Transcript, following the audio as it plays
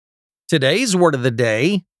Today's word of the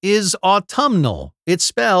day is autumnal. It's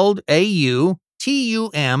spelled Autumnal.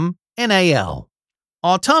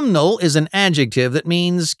 Autumnal is an adjective that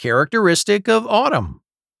means characteristic of autumn.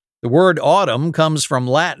 The word autumn comes from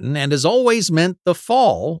Latin and has always meant the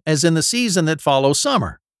fall, as in the season that follows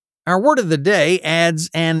summer. Our word of the day adds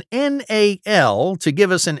an NAL to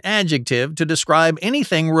give us an adjective to describe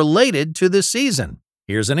anything related to this season.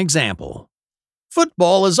 Here's an example.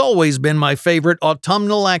 Football has always been my favorite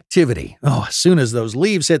autumnal activity. As soon as those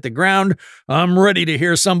leaves hit the ground, I'm ready to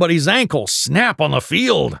hear somebody's ankle snap on the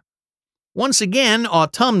field. Once again,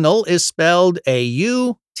 autumnal is spelled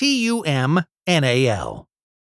Autumnal.